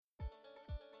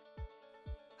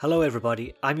Hello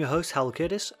everybody, I'm your host Hal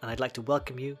Curtis and I'd like to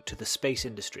welcome you to The Space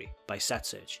Industry by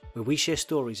SatSearch, where we share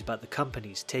stories about the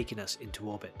companies taking us into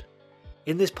orbit.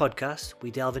 In this podcast, we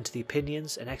delve into the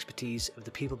opinions and expertise of the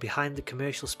people behind the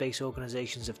commercial space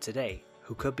organizations of today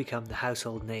who could become the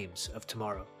household names of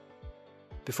tomorrow.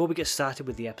 Before we get started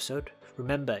with the episode,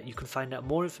 remember you can find out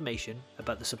more information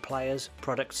about the suppliers,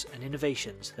 products and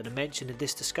innovations that are mentioned in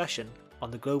this discussion on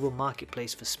the global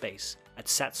marketplace for space at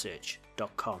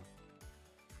satsearch.com.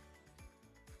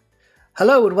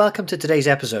 Hello and welcome to today's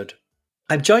episode.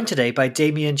 I'm joined today by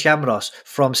Damian Chamros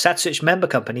from SatSearch member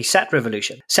company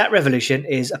SatRevolution. SatRevolution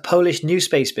is a Polish new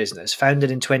space business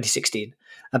founded in 2016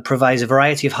 and provides a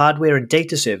variety of hardware and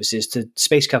data services to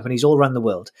space companies all around the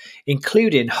world,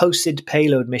 including hosted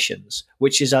payload missions,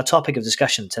 which is our topic of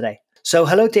discussion today. So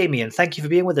hello Damian, thank you for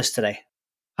being with us today.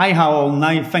 Hi Hal,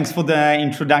 thanks for the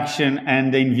introduction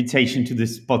and the invitation to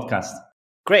this podcast.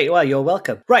 Great, well you're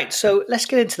welcome. Right, so let's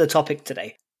get into the topic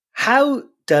today. How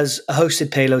does a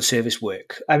hosted payload service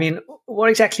work? I mean, what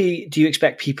exactly do you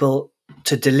expect people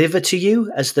to deliver to you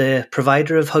as the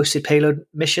provider of hosted payload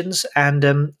missions? And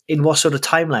in what sort of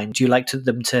timeline do you like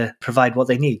them to provide what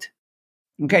they need?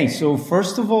 Okay, so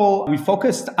first of all, we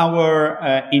focused our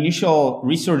initial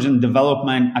research and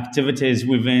development activities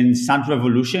within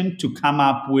SatRevolution to come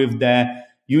up with the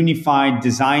unified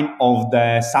design of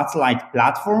the satellite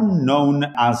platform known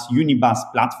as Unibus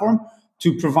platform,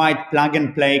 to provide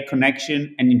plug-and-play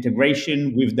connection and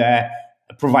integration with the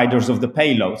providers of the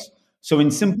payloads. So in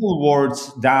simple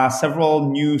words, there are several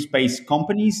new space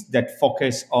companies that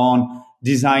focus on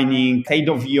designing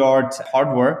state-of-the-art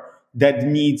hardware that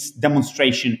needs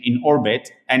demonstration in orbit,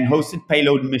 and hosted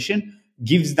payload mission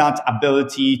gives that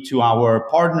ability to our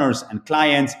partners and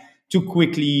clients to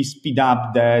quickly speed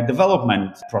up the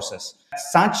development process.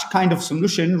 Such kind of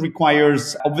solution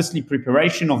requires obviously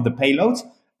preparation of the payloads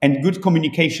and good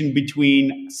communication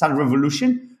between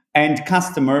SatRevolution and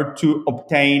customer to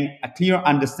obtain a clear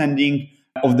understanding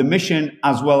of the mission,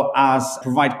 as well as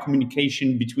provide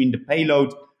communication between the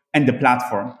payload and the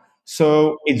platform.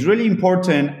 So it's really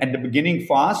important at the beginning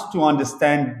for us to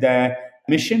understand the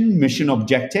mission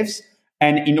objectives.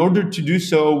 And in order to do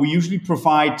so, we usually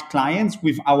provide clients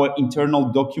with our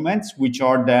internal documents, which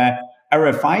are the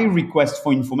RFI, request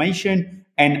for information,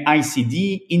 and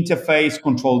ICD, interface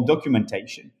control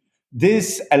documentation.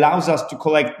 This allows us to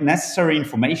collect necessary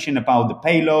information about the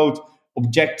payload,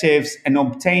 objectives, and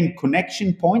obtain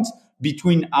connection points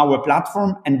between our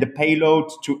platform and the payload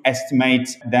to estimate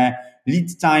the lead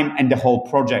time and the whole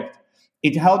project.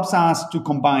 It helps us to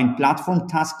combine platform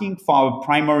tasking for our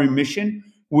primary mission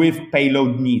with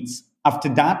payload needs. After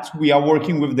that, we are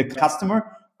working with the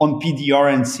customer on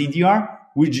PDR and CDR,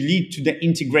 which lead to the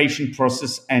integration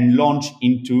process and launch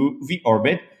into the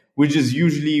orbit, which is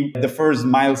usually the first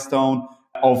milestone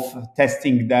of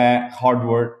testing the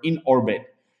hardware in orbit.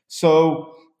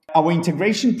 So our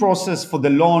integration process for the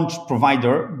launch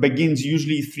provider begins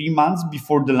usually 3 months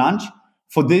before the launch.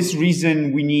 For this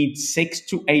reason, we need 6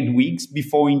 to 8 weeks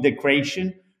before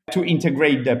integration to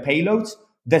integrate the payloads.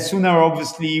 The sooner,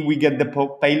 obviously, we get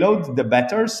the payload, the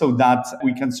better, so that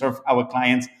we can serve our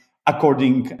clients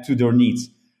according to their needs.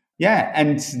 Yeah,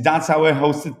 and that's our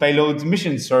hosted payload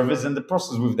mission service and the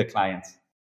process with the clients.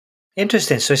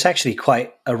 Interesting. So it's actually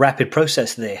quite a rapid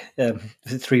process there,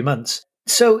 3 months.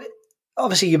 So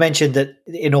obviously you mentioned that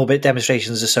in-orbit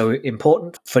demonstrations are so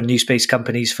important for new space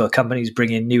companies, for companies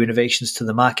bringing new innovations to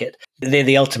the market. They're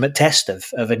the ultimate test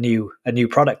of a new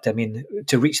product. I mean,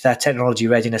 to reach that technology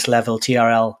readiness level,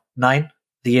 TRL 9,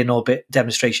 the in-orbit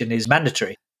demonstration is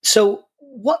mandatory. So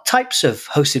what types of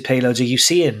hosted payloads are you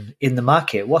seeing in the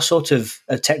market? What sort of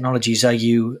technologies are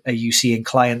you seeing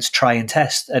clients try and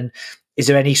test? And is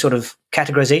there any sort of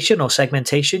categorization or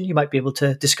segmentation you might be able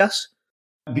to discuss?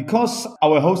 Because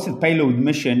our hosted payload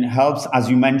mission helps, as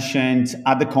you mentioned,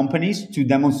 other companies to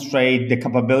demonstrate the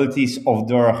capabilities of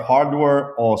their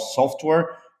hardware or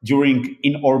software during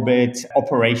in-orbit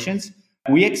operations,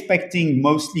 we're expecting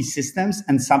mostly systems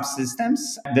and subsystems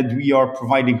that we are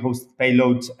providing hosted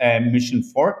payload mission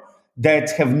for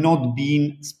that have not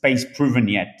been space proven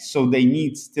yet. So they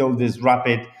need still this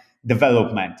rapid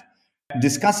development.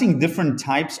 Discussing different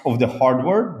types of the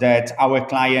hardware that our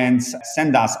clients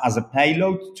send us as a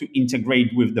payload to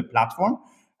integrate with the platform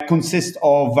consists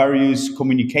of various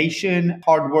communication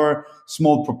hardware,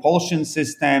 small propulsion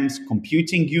systems,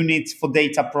 computing units for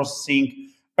data processing,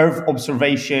 Earth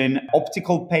observation,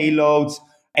 optical payloads,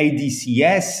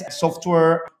 ADCS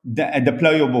software,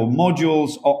 deployable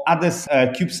modules, or other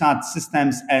CubeSat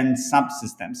systems and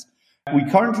subsystems. We're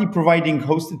currently providing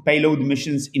hosted payload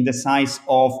missions in the size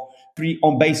of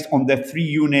based on the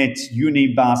 3-unit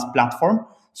Unibus platform.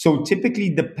 So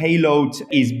typically the payload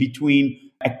is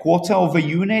between a quarter of a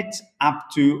unit up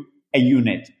to a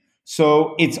unit.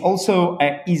 So it's also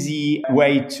an easy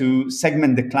way to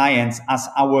segment the clients, as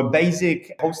our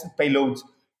basic hosted payload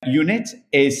unit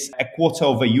is a quarter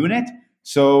of a unit.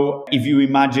 So if you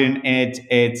imagine it,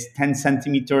 it's 10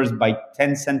 centimeters by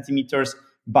 10 centimeters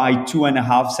by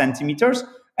 2.5 centimeters,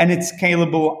 and it's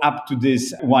scalable up to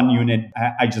this 1 unit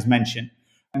I just mentioned.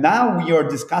 Now we are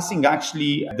discussing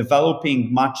actually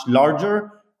developing much larger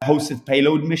hosted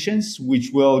payload missions,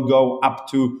 which will go up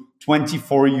to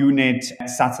 24-unit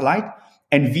satellite.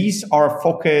 And these are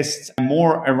focused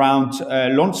more around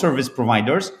launch service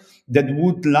providers that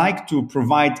would like to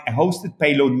provide a hosted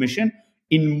payload mission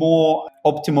in more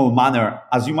optimal manner.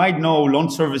 As you might know,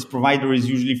 launch service provider is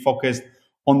usually focused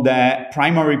on the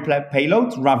primary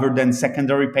payload rather than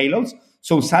secondary payloads.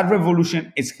 So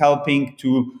SatRevolution is helping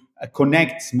to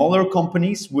connect smaller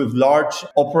companies with large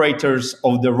operators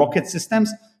of the rocket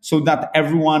systems so that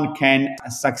everyone can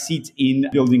succeed in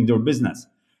building their business.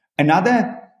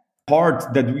 Another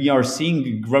part that we are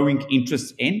seeing growing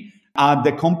interest in are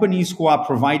the companies who are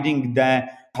providing the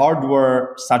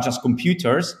hardware, such as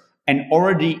computers, and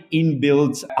already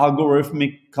inbuilt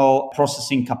algorithmical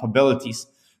processing capabilities.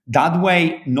 That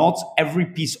way, not every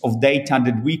piece of data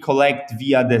that we collect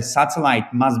via the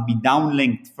satellite must be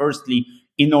downlinked firstly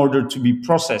in order to be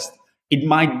processed. It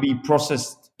might be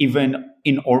processed even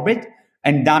in orbit,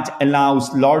 and that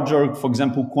allows larger, for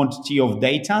example, quantity of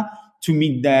data to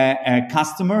meet the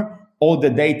customer or the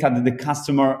data that the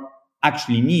customer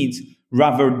actually needs,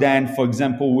 rather than, for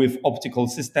example, with optical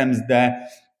systems, the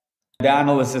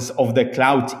analysis of the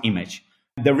cloud image.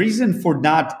 The reason for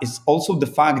that is also the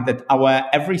fact that our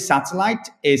every satellite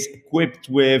is equipped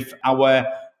with our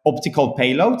optical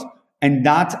payload, and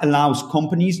that allows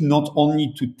companies not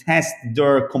only to test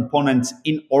their components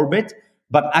in orbit,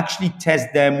 but actually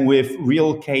test them with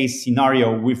real case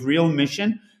scenario, with real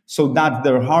mission, so that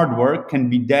their hardware can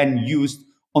be then used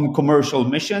on commercial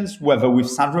missions, whether with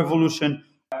SatRevolution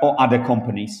or other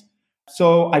companies.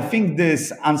 So I think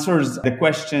this answers the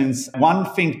questions. One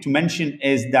thing to mention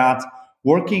is that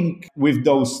working with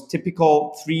those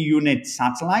typical 3-unit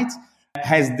satellites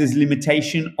has this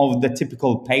limitation of the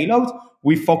typical payload.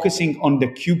 We're focusing on the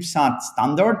CubeSat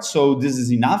standard, so this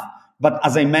is enough. But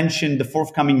as I mentioned, the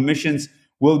forthcoming missions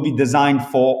will be designed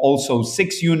for also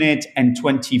 6-unit and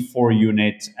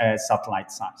 24-unit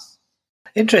satellite size.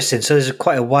 Interesting. So there's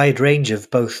quite a wide range of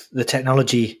both the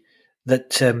technology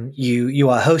that you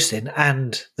are hosting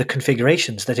and the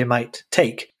configurations that it might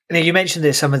take. Now, you mentioned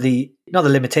there's some of the, not the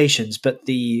limitations, but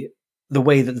the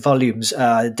way that the volumes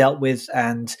are dealt with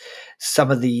and some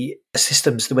of the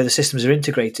systems, the way the systems are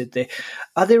integrated.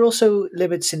 Are there also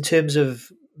limits in terms of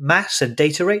mass and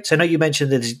data rates? I know you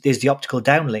mentioned that there's the optical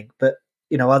downlink, but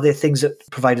are there things that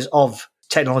providers of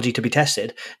technology to be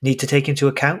tested need to take into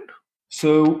account?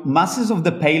 So masses of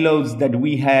the payloads that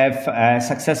we have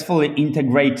successfully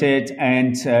integrated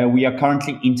and we are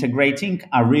currently integrating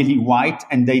are really wide,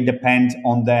 and they depend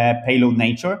on the payload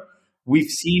nature. We've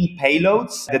seen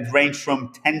payloads that range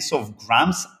from tens of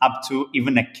grams up to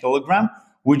even a kilogram,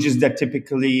 which is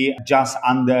typically just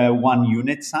under 1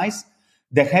 unit size.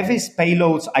 The heaviest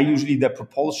payloads are usually the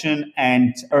propulsion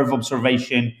and Earth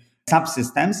observation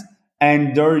subsystems,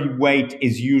 and their weight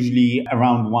is usually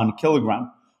around 1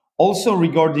 kilogram. Also,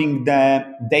 regarding the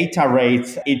data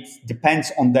rates, it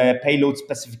depends on the payload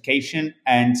specification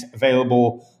and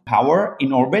available power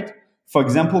in orbit. For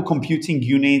example, computing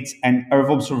units and Earth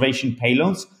observation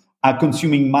payloads are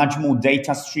consuming much more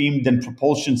data stream than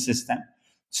propulsion system.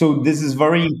 So this is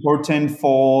very important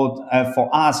for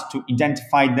us to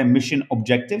identify the mission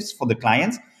objectives for the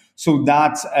clients, so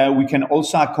that we can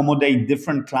also accommodate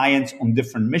different clients on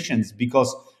different missions.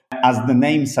 Because as the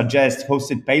name suggests,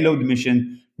 hosted payload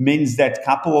mission means that a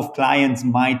couple of clients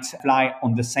might fly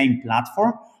on the same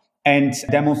platform and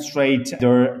demonstrate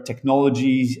their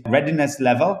technology readiness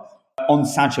level on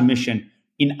such a mission.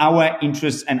 In our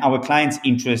interest and our clients'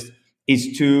 interest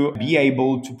is to be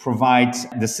able to provide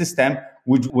the system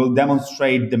which will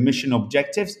demonstrate the mission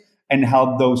objectives and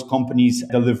help those companies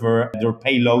deliver their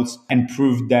payloads and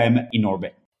prove them in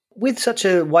orbit. With such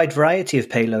a wide variety of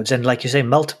payloads and, like you say,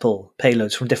 multiple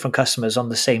payloads from different customers on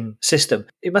the same system,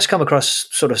 it must come across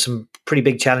sort of some pretty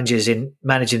big challenges in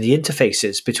managing the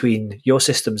interfaces between your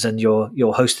systems and your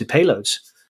hosted payloads.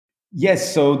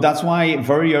 Yes, so that's why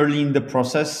very early in the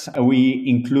process, we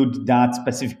include that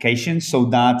specification so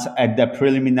that at the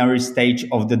preliminary stage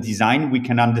of the design, we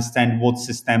can understand what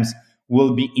systems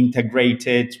will be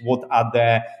integrated, what are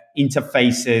the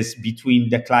interfaces between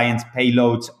the client's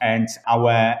payload and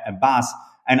our bus.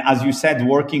 And as you said,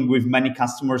 working with many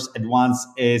customers at once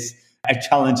is a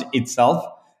challenge itself.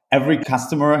 Every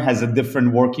customer has a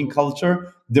different working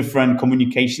culture, different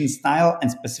communication style, and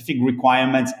specific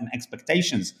requirements and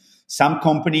expectations. Some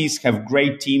companies have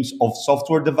great teams of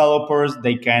software developers.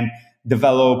 They can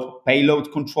develop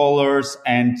payload controllers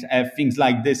and things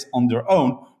like this on their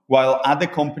own, while other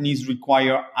companies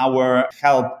require our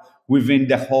help within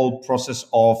the whole process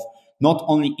of not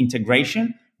only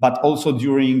integration, but also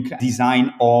during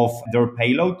design of their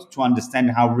payload to understand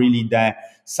how really the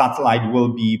satellite will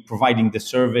be providing the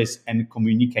service and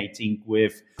communicating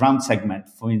with ground segment,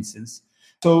 for instance.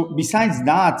 So besides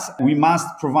that, we must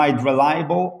provide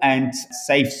reliable and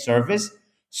safe service,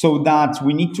 so that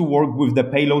we need to work with the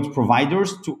payload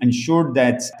providers to ensure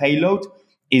that payload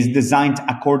is designed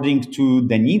according to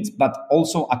the needs, but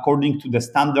also according to the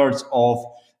standards of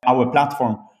our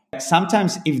platform.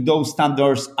 Sometimes if those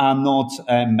standards are not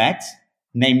met,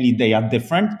 namely they are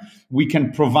different, we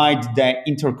can provide the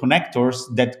interconnectors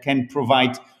that can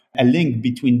provide a link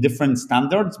between different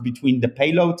standards between the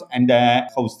payload and the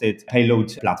hosted payload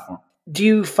platform. Do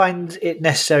you find it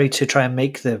necessary to try and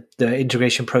make the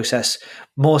integration process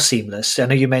more seamless? I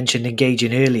know you mentioned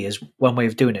engaging early as one way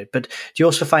of doing it, but do you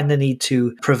also find the need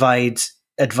to provide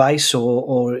advice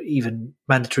or even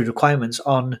mandatory requirements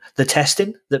on the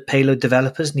testing that payload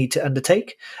developers need to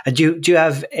undertake? And do you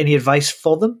have any advice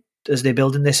for them as they're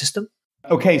building their system?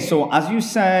 Okay, so as you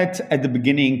said at the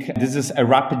beginning, this is a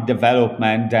rapid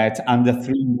development that under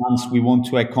 3 months we want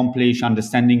to accomplish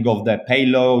understanding of the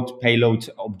payload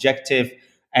objective,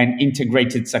 and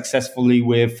integrate it successfully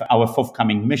with our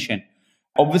forthcoming mission.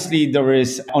 Obviously, there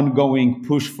is ongoing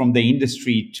push from the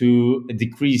industry to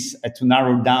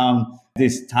narrow down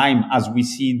this time, as we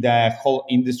see the whole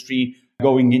industry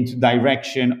going into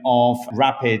direction of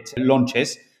rapid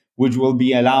launches, which will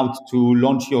be allowed to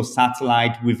launch your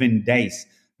satellite within days.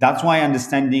 That's why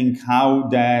understanding how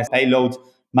the payload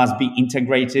must be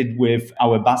integrated with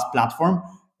our bus platform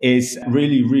is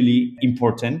really, really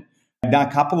important. There are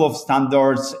a couple of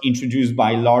standards introduced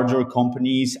by larger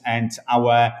companies and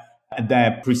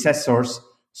the predecessors,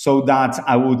 so that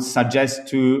I would suggest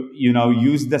to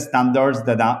use the standards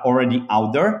that are already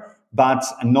out there, but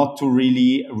not to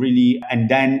really, and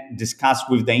then discuss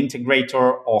with the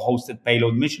integrator or hosted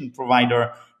payload mission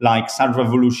provider like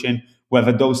SatRevolution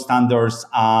whether those standards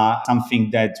are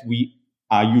something that we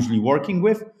are usually working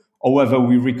with, or whether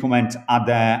we recommend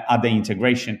other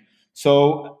integration.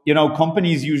 So,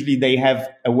 companies usually they have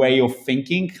a way of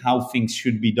thinking how things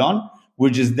should be done,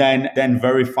 which is then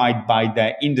verified by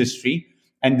the industry.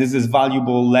 And this is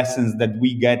valuable lessons that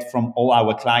we get from all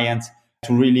our clients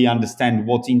to really understand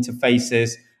what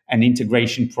interfaces and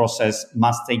integration process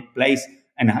must take place,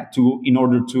 and in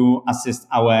order to assist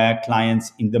our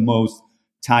clients in the most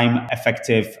time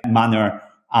effective manner,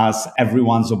 as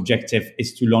everyone's objective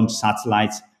is to launch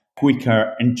satellites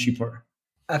quicker and cheaper.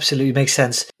 Absolutely makes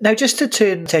sense. Now, just to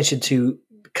turn attention to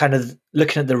kind of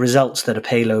looking at the results that a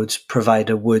payload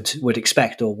provider would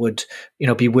expect or would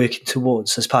be working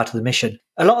towards as part of the mission.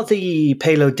 A lot of the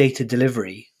payload data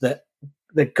delivery that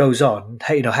goes on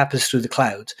happens through the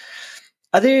cloud.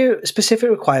 Are there specific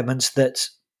requirements that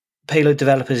payload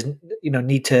developers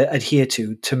need to adhere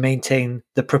to maintain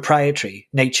the proprietary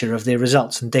nature of their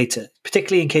results and data,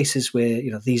 particularly in cases where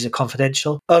these are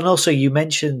confidential? And also, you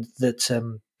mentioned that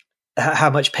how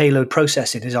much payload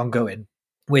processing is ongoing,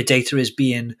 where data is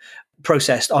being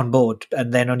processed on board,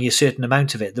 and then only a certain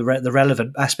amount of it, the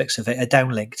relevant aspects of it, are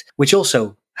downlinked, which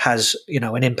also has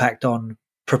an impact on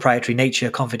proprietary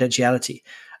nature, confidentiality.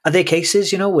 Are there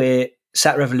cases where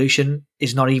SatRevolution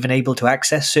is not even able to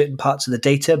access certain parts of the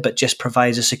data, but just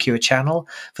provides a secure channel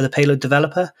for the payload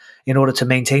developer in order to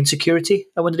maintain security?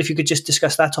 I wondered if you could just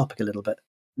discuss that topic a little bit.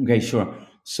 Okay, sure.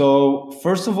 So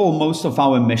first of all, most of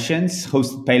our missions,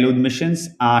 hosted payload missions,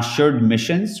 are shared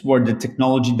missions where the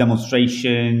technology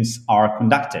demonstrations are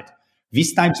conducted.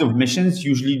 These types of missions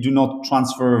usually do not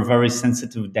transfer very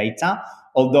sensitive data,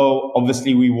 although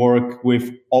obviously we work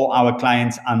with all our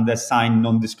clients under signed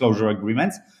non-disclosure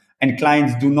agreements, and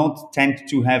clients do not tend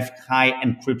to have high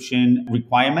encryption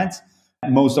requirements,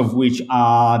 most of which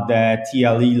are the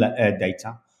TLE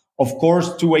data. Of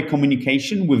course, two-way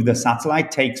communication with the satellite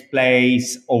takes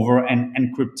place over an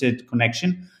encrypted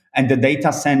connection, and the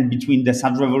data sent between the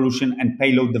SatRevolution and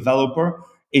payload developer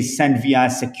is sent via a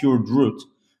secured route.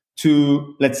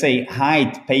 To, let's say,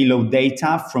 hide payload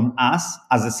data from us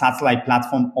as a satellite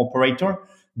platform operator,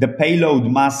 the payload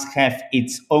must have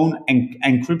its own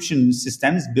encryption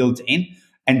systems built in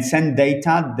and send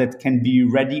data that can be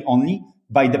read only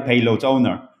by the payload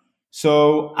owner.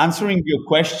 So answering your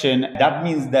question, that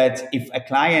means that if a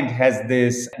client has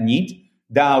this need,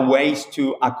 there are ways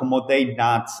to accommodate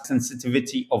that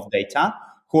sensitivity of data.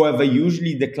 However,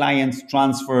 usually the clients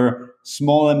transfer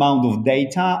small amount of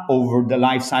data over the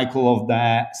life cycle of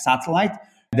the satellite.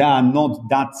 They are not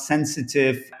that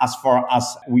sensitive as far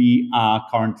as we are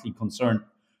currently concerned.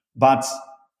 But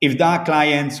if there are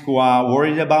clients who are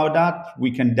worried about that,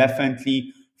 we can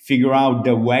definitely figure out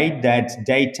the way that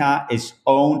data is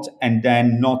owned and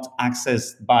then not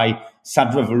accessed by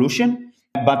SatRevolution.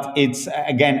 But it's,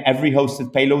 again, every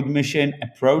hosted payload mission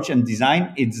approach and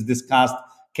design, it's discussed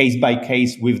case by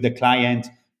case with the client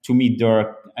to meet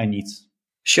their needs.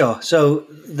 Sure. So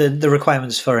the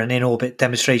requirements for an in-orbit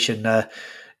demonstration are,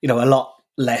 a lot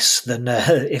less than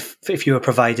if you were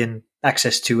providing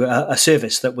access to a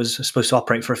service that was supposed to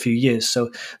operate for a few years.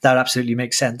 So that absolutely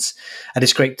makes sense. And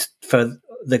it's great for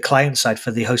the client side,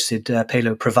 for the hosted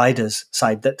payload providers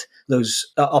side, that those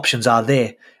options are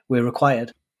there where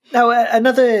required. Now,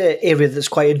 another area that's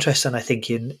quite interesting, I think,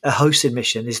 in a hosted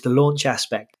mission is the launch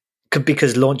aspect,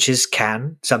 because launches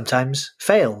can sometimes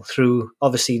fail through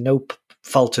obviously no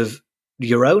fault of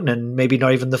your own and maybe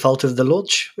not even the fault of the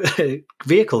launch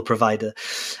vehicle provider.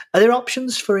 Are there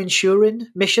options for ensuring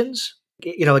missions,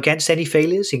 against any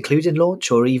failures, including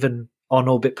launch or even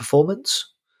on-orbit performance?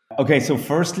 Okay, so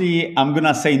firstly, I'm going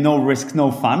to say no risk,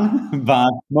 no fun,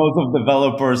 but most of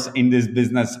developers in this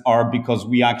business are, because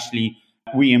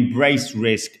we embrace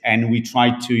risk and we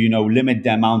try to, limit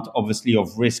the amount, obviously,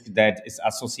 of risk that is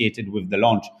associated with the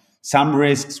launch. Some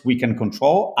risks we can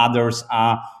control, others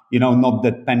are, not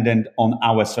dependent on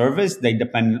our service. They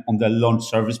depend on the launch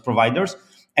service providers.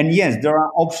 And yes, there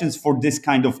are options for this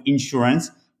kind of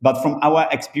insurance, but from our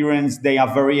experience, they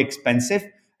are very expensive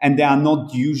and they are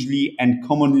not usually and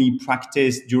commonly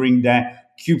practiced during the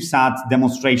CubeSat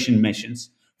demonstration missions.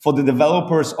 For the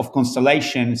developers of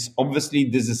constellations, obviously,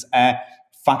 this is a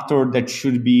factor that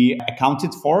should be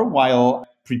accounted for while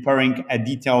preparing a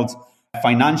detailed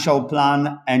financial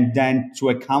plan. And then to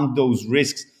account those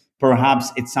risks,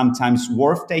 perhaps it's sometimes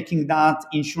worth taking that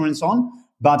insurance on.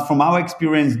 But from our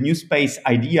experience, New Space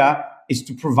idea is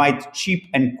to provide cheap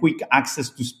and quick access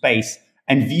to space.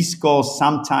 And these costs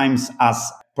sometimes,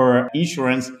 as per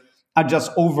insurance, are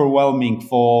just overwhelming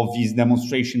for these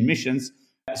demonstration missions.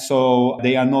 So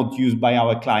they are not used by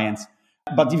our clients.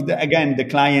 But if, the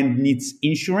client needs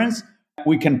insurance,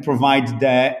 we can provide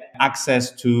the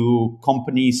access to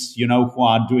companies, who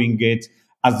are doing it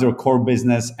as their core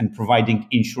business and providing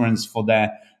insurance for the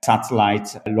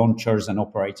satellite launchers and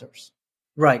operators.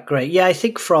 Right, great. Yeah, I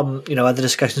think from other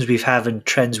discussions we've had and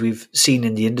trends we've seen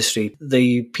in the industry,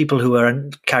 the people who are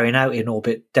carrying out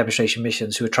in-orbit demonstration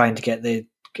missions, who are trying to get their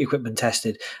equipment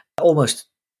tested, almost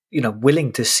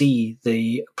willing to see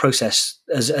the process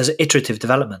as iterative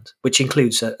development, which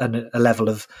includes a level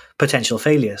of potential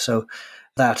failure. So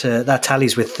that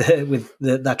tallies with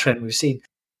that trend we've seen.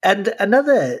 And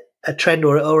another trend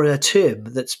or a term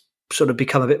that's sort of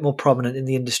become a bit more prominent in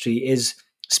the industry is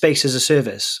space as a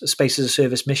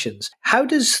service missions. How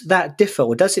does that differ,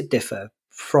 or does it differ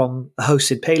from a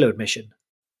hosted payload mission?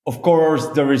 Of course,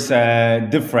 there is a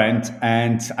difference,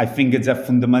 and I think it's a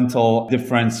fundamental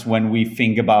difference when we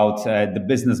think about the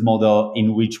business model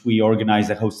in which we organize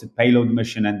a hosted payload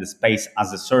mission and the space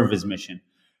as a service mission.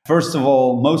 First of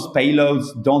all, most payloads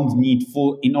don't need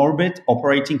full in-orbit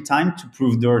operating time to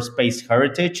prove their space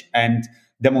heritage and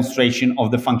demonstration of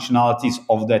the functionalities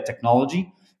of the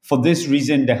technology. For this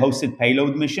reason, the hosted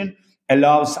payload mission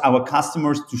allows our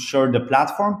customers to share the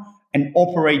platform and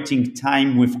operating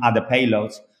time with other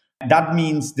payloads. That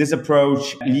means this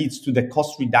approach leads to the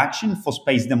cost reduction for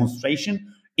space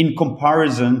demonstration in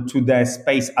comparison to the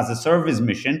space as a service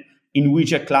mission, in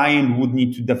which a client would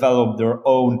need to develop their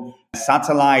own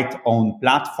satellite, own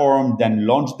platform, then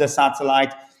launch the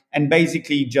satellite, and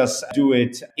basically just do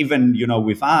it even,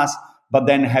 with us, but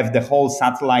then have the whole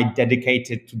satellite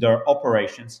dedicated to their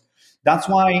operations. That's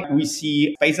why we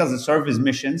see space as a service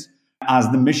missions as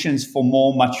the missions for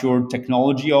more mature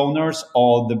technology owners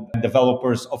or the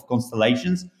developers of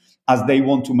constellations, as they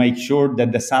want to make sure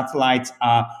that the satellites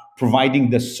are providing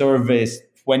the service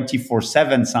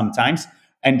 24/7 sometimes.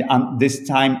 And this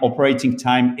time, operating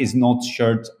time is not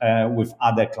shared with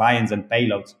other clients and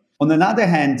payloads. On the other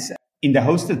hand, in the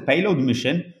hosted payload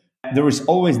mission, there is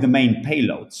always the main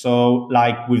payload. So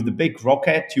like with the big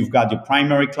rocket, you've got your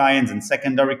primary clients and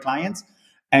secondary clients.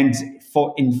 And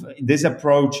this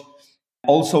approach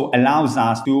also allows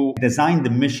us to design the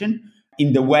mission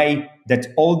in the way that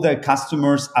all the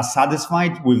customers are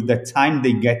satisfied with the time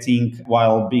they're getting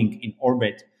while being in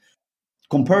orbit.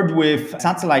 Compared with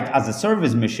satellite as a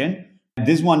service mission,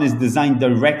 this one is designed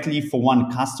directly for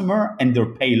one customer and their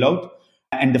payload.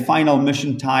 And the final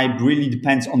mission type really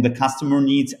depends on the customer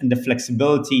needs and the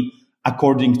flexibility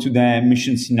according to the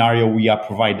mission scenario we are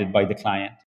provided by the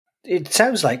client. It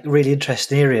sounds like a really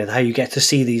interesting area, how you get to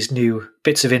see these new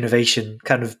bits of innovation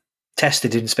kind of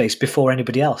tested in space before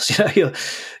anybody else,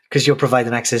 because you're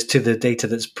providing access to the data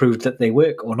that's proved that they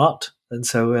work or not. And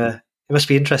so it must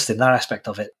be interesting, that aspect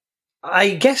of it.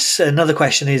 I guess another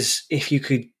question is if you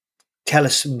could tell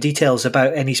us some details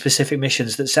about any specific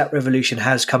missions that SatRevolution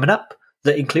has coming up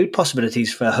that include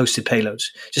possibilities for hosted payloads,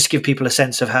 just to give people a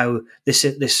sense of how this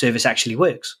service actually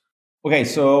works. Okay,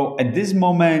 so at this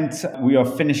moment, we are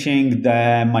finishing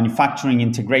the manufacturing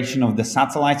integration of the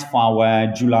satellites for our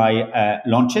July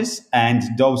launches. And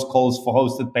those calls for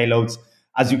hosted payloads,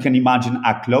 as you can imagine,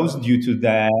 are closed due to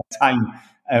the time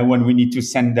when we need to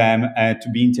send them to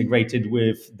be integrated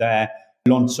with the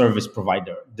launch service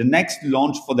provider. The next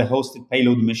launch for the hosted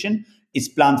payload mission is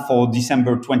planned for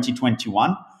December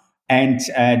 2021. And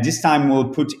this time we'll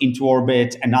put into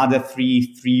orbit another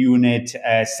three unit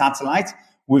satellites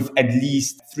with at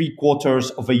least 3/4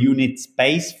 of a unit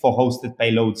space for hosted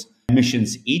payloads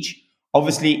missions each.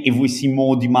 Obviously, if we see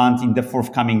more demand in the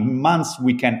forthcoming months,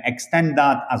 we can extend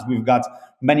that as we've got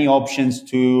many options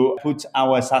to put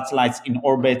our satellites in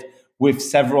orbit with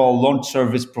several launch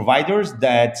service providers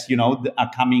that,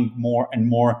 are coming more and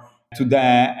more to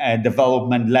the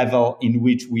development level in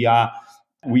which we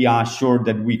are sure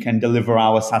that we can deliver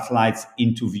our satellites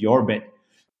into the orbit.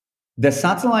 The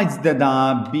satellites that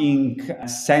are being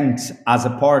sent as a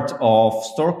part of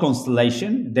Store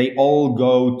constellation, they all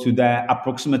go to the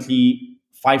approximately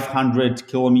 500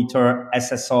 kilometer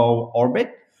SSO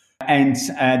orbit. And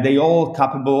they all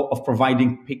capable of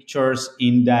providing pictures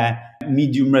in the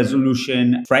medium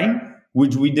resolution frame,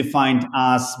 which we defined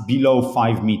as below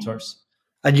 5 meters.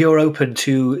 And you're open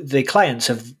to the clients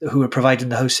who are providing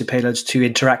the hosted payloads to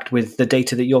interact with the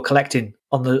data that you're collecting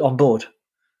on board.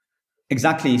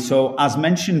 Exactly. So as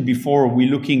mentioned before, we're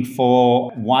looking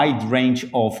for wide range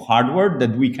of hardware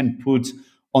that we can put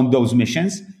on those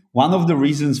missions. One of the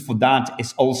reasons for that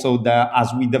is also that as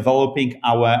we're developing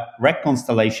our REC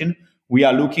constellation, we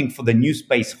are looking for the new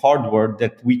space hardware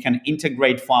that we can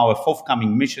integrate for our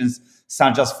forthcoming missions,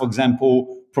 such as, for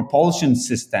example, propulsion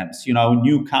systems,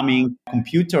 new coming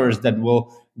computers that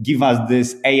will give us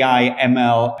this AI,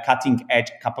 ML, cutting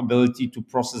edge capability to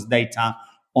process data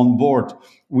on board.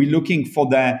 We're looking for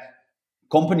the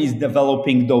companies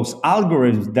developing those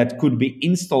algorithms that could be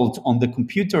installed on the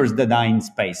computers that are in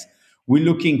space. We're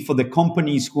looking for the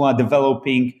companies who are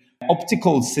developing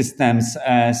optical systems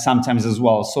sometimes as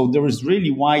well. So there is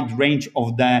really wide range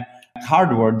of the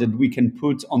hardware that we can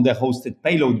put on the hosted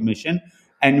payload mission.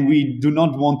 And we do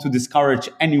not want to discourage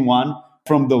anyone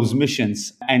from those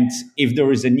missions. And if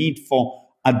there is a need for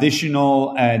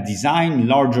additional design,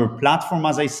 larger platform,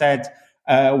 as I said,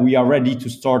 we are ready to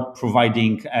start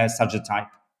providing such a type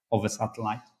of a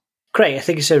satellite. Great. I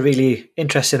think it's a really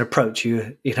interesting approach.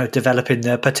 You developing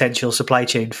the potential supply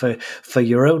chain for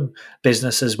your own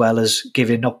business as well as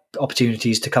giving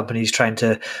opportunities to companies trying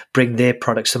to bring their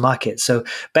products to market. So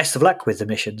best of luck with the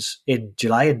missions in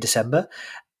July and December.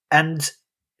 And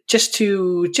just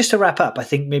to wrap up, I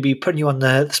think maybe putting you on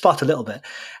the spot a little bit,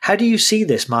 how do you see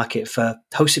this market for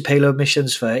hosted payload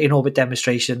missions, for in-orbit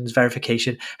demonstrations,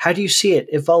 verification? How do you see it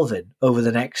evolving over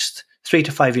the next 3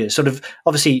 to 5 years? Sort of,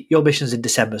 obviously, your mission's in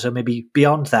December, so maybe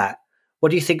beyond that, what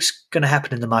do you think's going to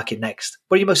happen in the market next?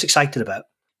 What are you most excited about?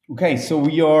 Okay, so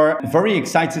we are very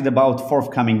excited about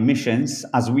forthcoming missions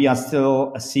as we are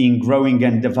still seeing growing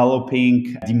and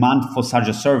developing demand for such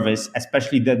a service,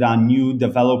 especially that there are new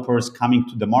developers coming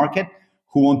to the market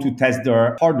who want to test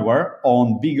their hardware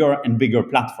on bigger and bigger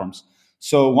platforms.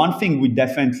 So one thing we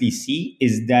definitely see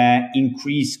is the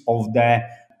increase of the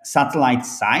satellite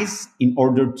size in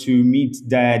order to meet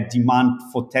the demand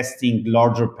for testing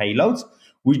larger payloads,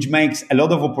 which makes a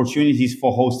lot of opportunities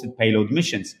for hosted payload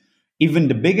missions. Even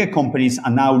the bigger companies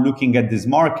are now looking at this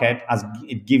market as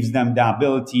it gives them the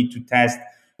ability to test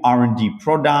R&D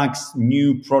products,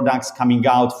 new products coming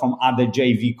out from other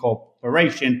JV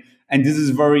cooperation. And this is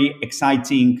very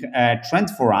exciting trend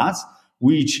for us,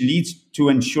 which leads to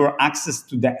ensure access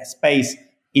to the space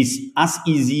is as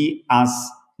easy as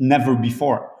never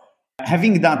before.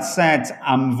 Having that said,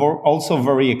 I'm also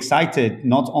very excited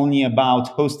not only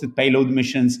about hosted payload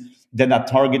missions that are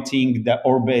targeting the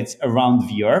orbits around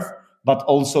the Earth, but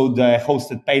also the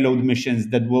hosted payload missions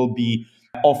that will be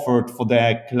offered for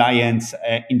the clients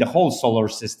in the whole solar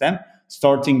system,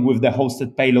 starting with the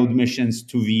hosted payload missions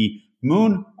to the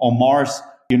Moon or Mars,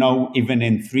 even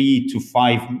in 3 to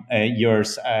 5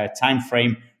 years time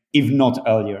frame, if not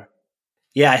earlier.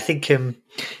 Yeah, I think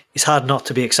it's hard not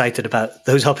to be excited about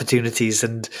those opportunities,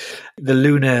 and the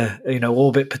lunar,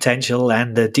 orbit potential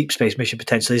and the deep space mission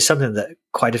potential is something that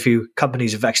quite a few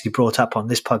companies have actually brought up on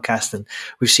this podcast, and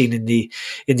we've seen in the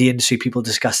industry people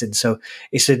discussing. So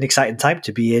it's an exciting time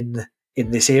to be in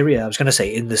this area. I was going to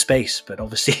say in the space, but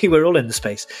obviously we're all in the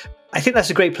space. I think that's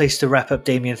a great place to wrap up,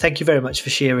 Damien. Thank you very much for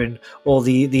sharing all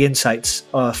the insights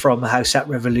from how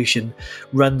SatRevolution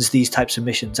runs these types of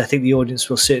missions. I think the audience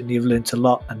will certainly have learned a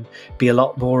lot and be a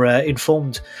lot more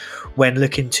informed when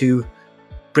looking to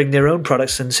bring their own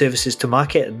products and services to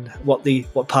market, and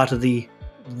what part of the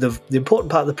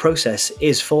important part of the process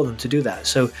is for them to do that.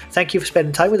 So thank you for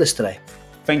spending time with us today.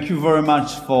 Thank you very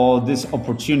much for this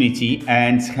opportunity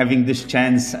and having this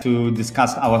chance to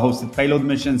discuss our hosted payload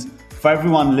missions. For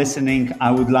everyone listening,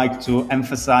 I would like to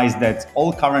emphasize that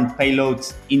all current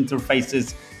payloads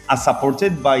interfaces are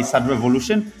supported by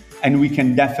SatRevolution, and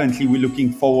we're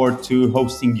looking forward to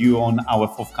hosting you on our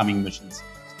forthcoming missions.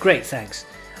 Great, thanks.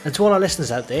 And to all our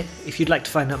listeners out there, if you'd like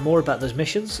to find out more about those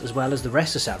missions, as well as the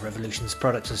rest of SatRevolution's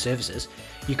products and services,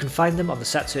 you can find them on the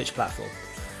SatSearch platform.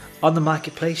 On the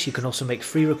marketplace, you can also make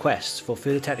free requests for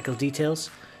further technical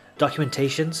details,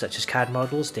 documentation such as CAD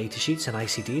models, datasheets and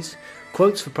ICDs,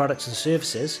 quotes for products and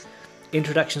services,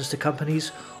 introductions to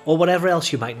companies, or whatever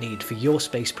else you might need for your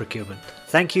space procurement.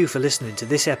 Thank you for listening to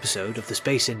this episode of The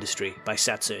Space Industry by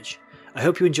SatSearch. I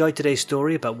hope you enjoyed today's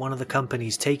story about one of the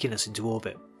companies taking us into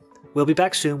orbit. We'll be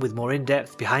back soon with more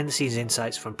in-depth, behind-the-scenes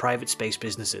insights from private space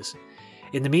businesses.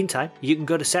 In the meantime, you can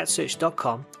go to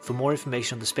satsearch.com for more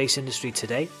information on the space industry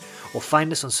today, or find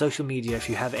us on social media if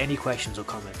you have any questions or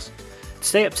comments. To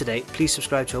stay up to date, please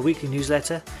subscribe to our weekly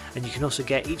newsletter, and you can also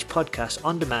get each podcast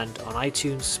on demand on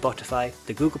iTunes, Spotify,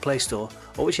 the Google Play Store,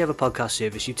 or whichever podcast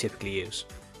service you typically use.